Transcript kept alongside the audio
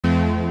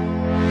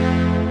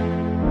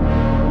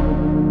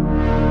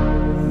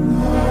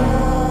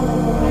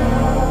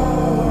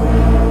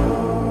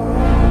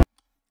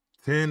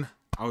10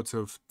 out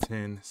of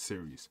 10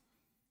 series.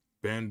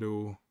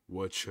 Bando,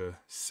 what you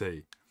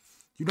say?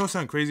 You know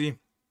something crazy?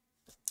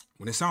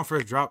 When the song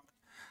first dropped,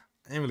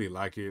 I didn't really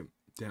like it.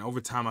 Then over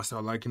time, I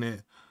started liking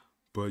it.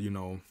 But, you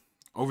know,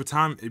 over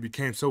time, it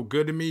became so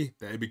good to me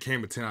that it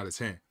became a 10 out of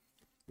 10.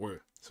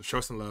 Word. So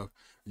show some love.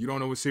 You don't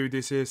know what series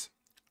this is?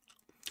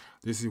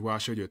 This is where I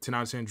show you a 10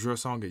 out of 10 drill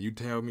song and you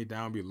tell me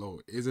down below,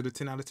 is it a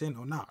 10 out of 10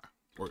 or not?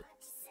 Word.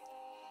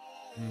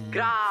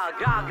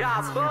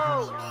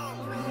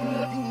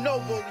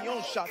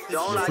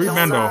 Free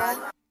Bando.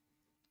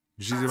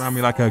 She's around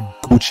me like a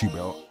Gucci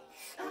belt.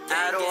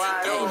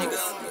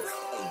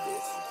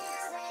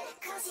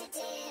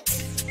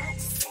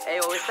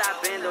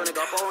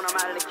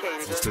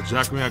 Mr.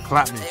 Jack me and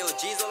clap me.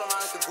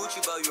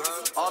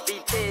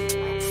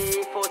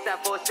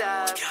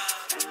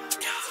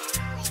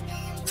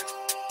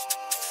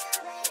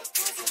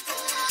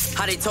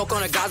 How they talk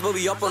on the guys, but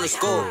we up on the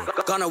score.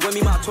 Gonna win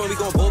me my tour, we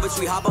gon' bowl, bitch.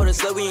 We hop out and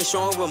slip, we ain't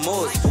showing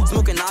remorse.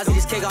 Smoking Nazi,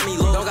 this kid got me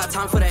low. Don't got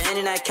time for the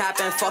internet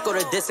capping. Fuck all the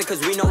dissing, cause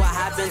we know what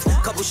happens.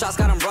 Couple shots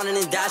got him running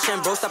and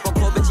dashing. Bro, step on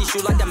court, bitch, he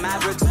shoot like the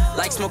Mavericks.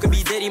 Like smoking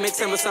B Diddy,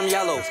 mixing with some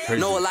yellow.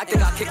 No electric,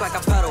 got kicked like a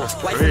pedal.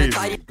 Wife in the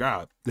tidy.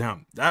 God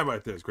damn, that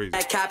right there is crazy.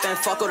 Capping,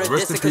 fuck all the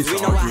dissing, cause we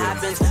know what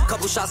happens.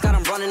 Couple shots got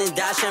him running and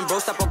dashing. Bro,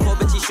 step on court,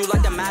 bitch, he shoot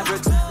like the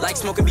Mavericks. Like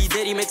smoking B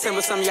Diddy, mixing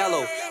with some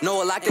yellow.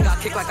 No electric,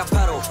 got kicked like a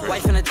pedal.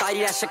 Wife in the tidy,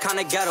 that shit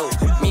kinda ghetto.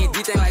 Me and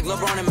D think like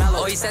LeBron and Melo.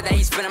 Oh, he said that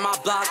he's spinning my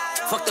block.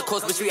 Fuck the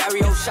coast, bitch, we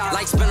aerial shot.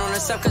 Like spin on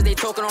himself, cause they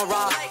talking on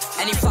rock.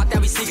 Any flock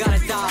that we see gotta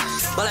die.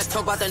 But let's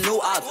talk about the new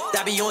ops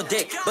that be on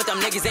dick. But them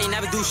niggas ain't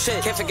never do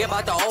shit. Can't forget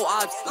about the old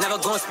ops. Never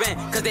gon' spin,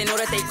 cause they know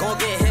that they gon'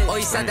 get hit. Oh,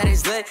 he said that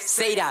it's lit,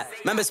 say that.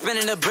 Remember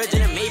spinning the bridge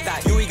in the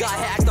Maybach. You, he got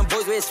hit, ask them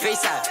boys where his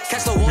face at.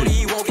 Catch the Wody,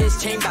 he won't get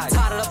his chain back.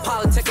 Tired of the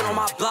politicking on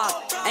my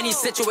block. Any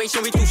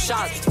situation, we do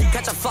shots.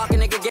 Catch a flock, a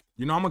nigga get.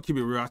 You know, I'm gonna keep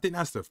it real. I think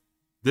that's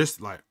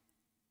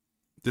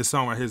this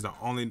song right here is the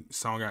only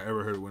song I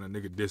ever heard when a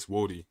nigga diss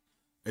Wody.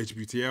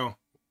 HBTL,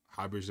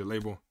 High Bridge the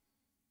label.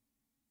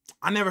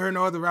 I never heard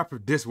no other rapper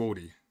diss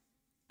Wody.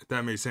 If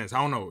that makes sense. I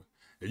don't know.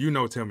 If you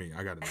know, tell me.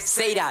 I gotta know.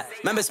 Say that.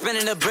 Remember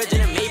spinning the bridge in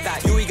the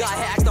Maybach. You, he got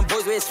hit, ask them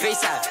boys where his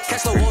face at.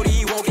 Catch the Wody,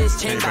 he won't get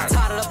his chain back.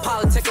 Tired of the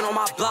politicking on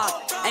my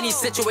block. Any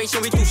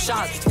situation, we do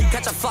shots.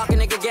 Catch a flock, a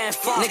nigga getting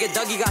fucked. Nigga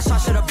Dougie got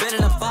shot, should've been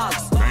in the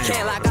box.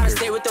 Can't lie, gotta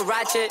stay with the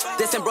ratchet.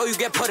 Listen, bro, you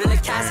get put in the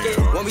casket.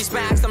 When we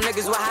spin, ask them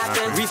niggas what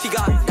happened. Reefy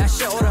got that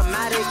shit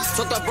automatic.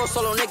 Took the bro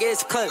solo nigga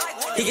his clip.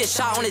 He get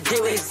shot on the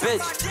date with his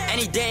bitch.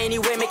 Any day,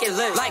 anywhere, make it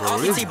live. Like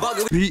RPT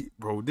bugger. Beat,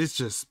 bro, this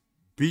just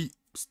beat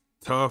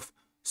tough,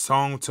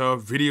 song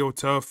tough, video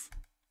tough.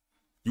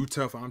 You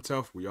tough, I'm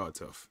tough, we all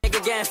tough.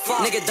 Nigga getting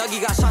fucked. Nigga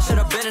Dougie got shot,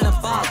 should've been in the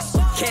box.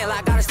 Can't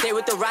lie, gotta stay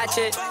with the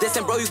ratchet.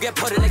 Listen, bro, you get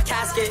put in the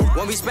casket.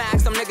 When we spin,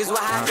 ask them niggas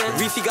what happened.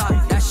 Reefy got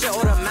that shit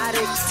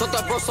automatic. Took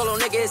the bro solo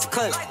nigga his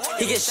clip.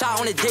 He get shot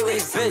on the date with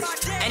his bitch.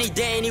 Any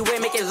day, anywhere,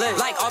 make it live.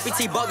 Like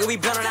RPT bugger, we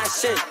been on that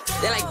shit.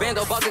 They like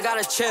Bando bugger,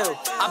 gotta chill.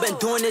 I been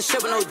doing this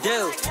shit with no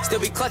deal. Still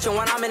be clutching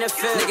when I'm in the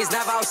field. Niggas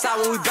never outside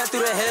when we been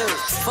through the hills.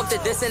 Fuck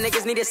the dissing,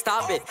 niggas need to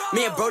stop it.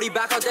 Me and Brody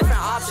back out different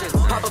options.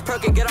 Pop a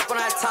perk and get up on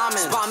that timing.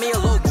 Spot me a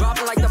low,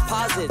 dropping like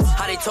deposits.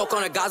 How they talk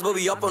on the guys, but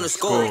we up on the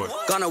score.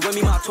 Gonna win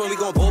me my tour, we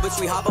gon' bowl, bitch.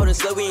 We hop out and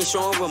slip, we ain't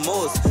showing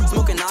remorse.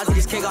 Smoking Nazi,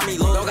 this kid got me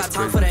low. Don't got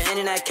time for the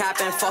internet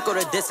capping. Fuck all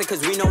the dissing,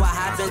 cause we know what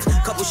happens.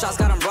 Couple shots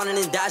got him running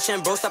and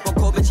dashing. Bro, step on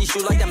court, bitch, he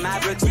shoot like the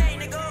Mavericks.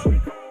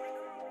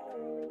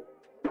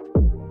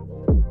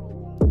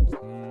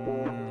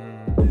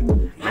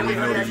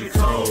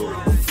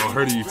 I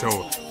heard you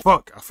told.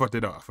 Fuck, I fucked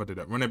it up.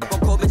 Run it back. I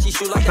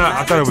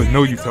thought it was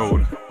no you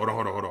told. Hold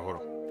on.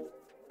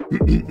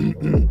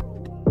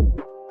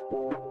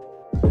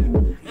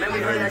 I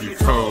heard you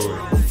told.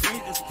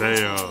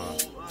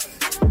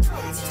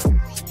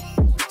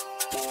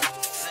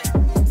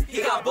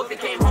 He got booked and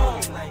came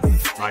home.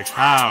 Like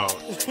how?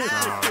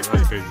 Nah, that's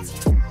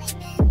crazy.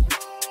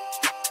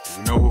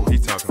 We know who he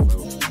talking about.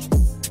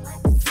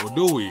 Or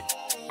do we?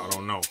 I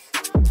don't know.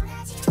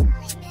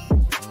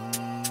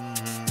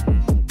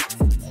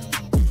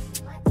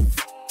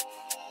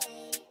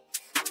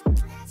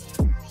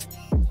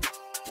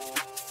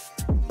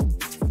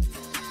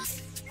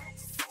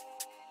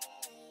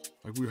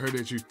 Like we heard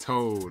that you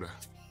told.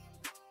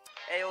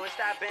 Hey, what's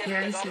that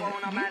band?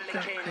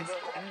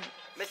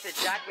 Mr.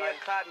 Jack me and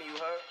clap me, you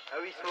heard?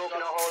 And we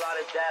smoking a whole lot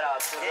of dead out.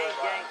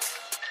 Gang.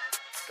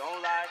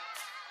 Don't lie.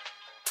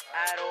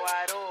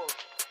 Idle.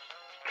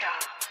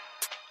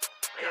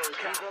 Yo,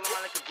 she's all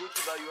around like a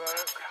Gucci belt, you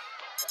heard?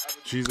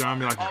 She's on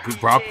me like a good,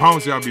 bro. I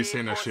promise you I'll be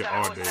saying that shit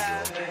all day,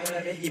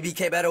 bro.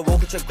 EBK better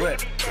walk with your grip.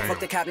 Damn. Fuck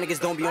the cap niggas,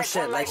 don't be on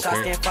shit. Like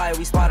shots can't fire,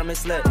 we spot them and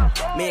slip.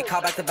 Me and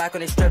Cobb back to back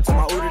on his strip. To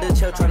my order to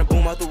chill, trying to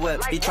boom out the whip.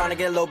 whip. He tryna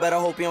get a little better,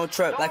 hope he don't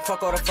trip. Like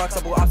fuck all the fucks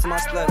up with ops in my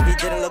split. He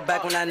didn't look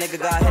back when that nigga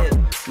got hit.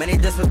 Many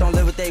dismas don't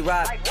live with they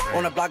rap.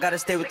 On the block, gotta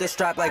stay with this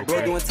strap. Like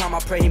bro doing time, I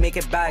pray he make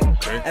it back.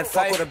 And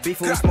fuck with the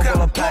beef when we smoke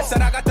all the packs.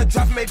 Said I got the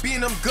drop, maybe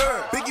in them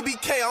good. Biggie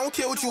BK, I don't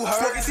care what you heard.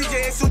 Smoking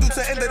CJ and Sudu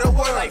to end of the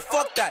world. Like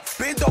fuck that,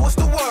 Bendo, what's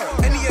the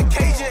word? Any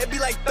occasion, it be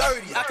like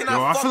 30.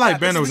 I feel like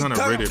Bendo's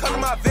underrated, bro.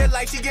 My vid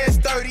like she gets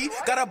 30.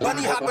 Got a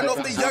bunny hopping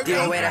off the yurt.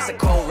 Get away, that's a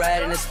cold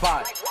red in the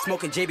spot.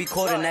 Smoking JB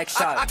Cole the next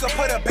shot. I could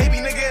put a baby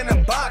nigga in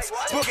a box.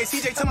 Smoking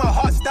CJ till my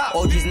heart stop.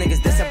 All these niggas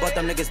dissing, but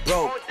them niggas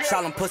broke.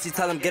 Shot them pussy,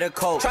 tell them get a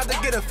coat. Tried to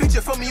get a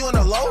feature for me on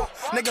the low.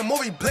 Nigga,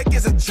 Maury Blick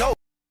is a joke.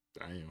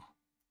 Damn.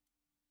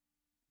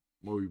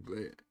 Maury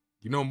Blick.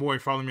 You know Maury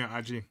follow me on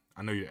IG?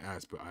 I know you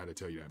asked, but I had to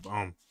tell you that.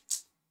 But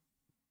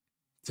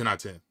 10 out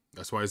of 10.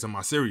 That's why it's in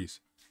my series.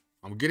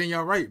 I'm getting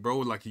y'all right, bro.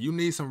 Like, if you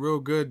need some real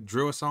good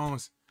drill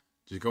songs,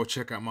 just go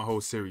check out my whole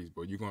series,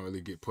 bro. You're going to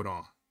really get put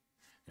on.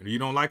 And if you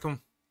don't like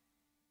them,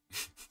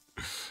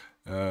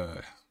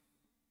 yeah,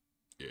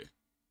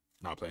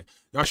 not playing.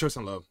 Y'all show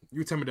some love.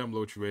 You tell me down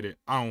below what you rated.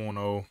 I don't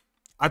know.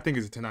 I think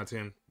it's a 10 out of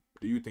 10.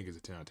 Do you think it's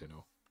a 10 out of 10,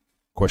 though?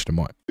 Question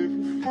mark.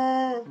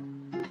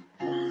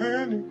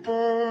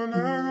 Anybody,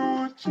 I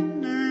know what you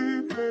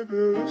need, baby,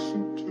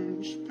 listen to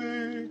me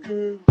speak.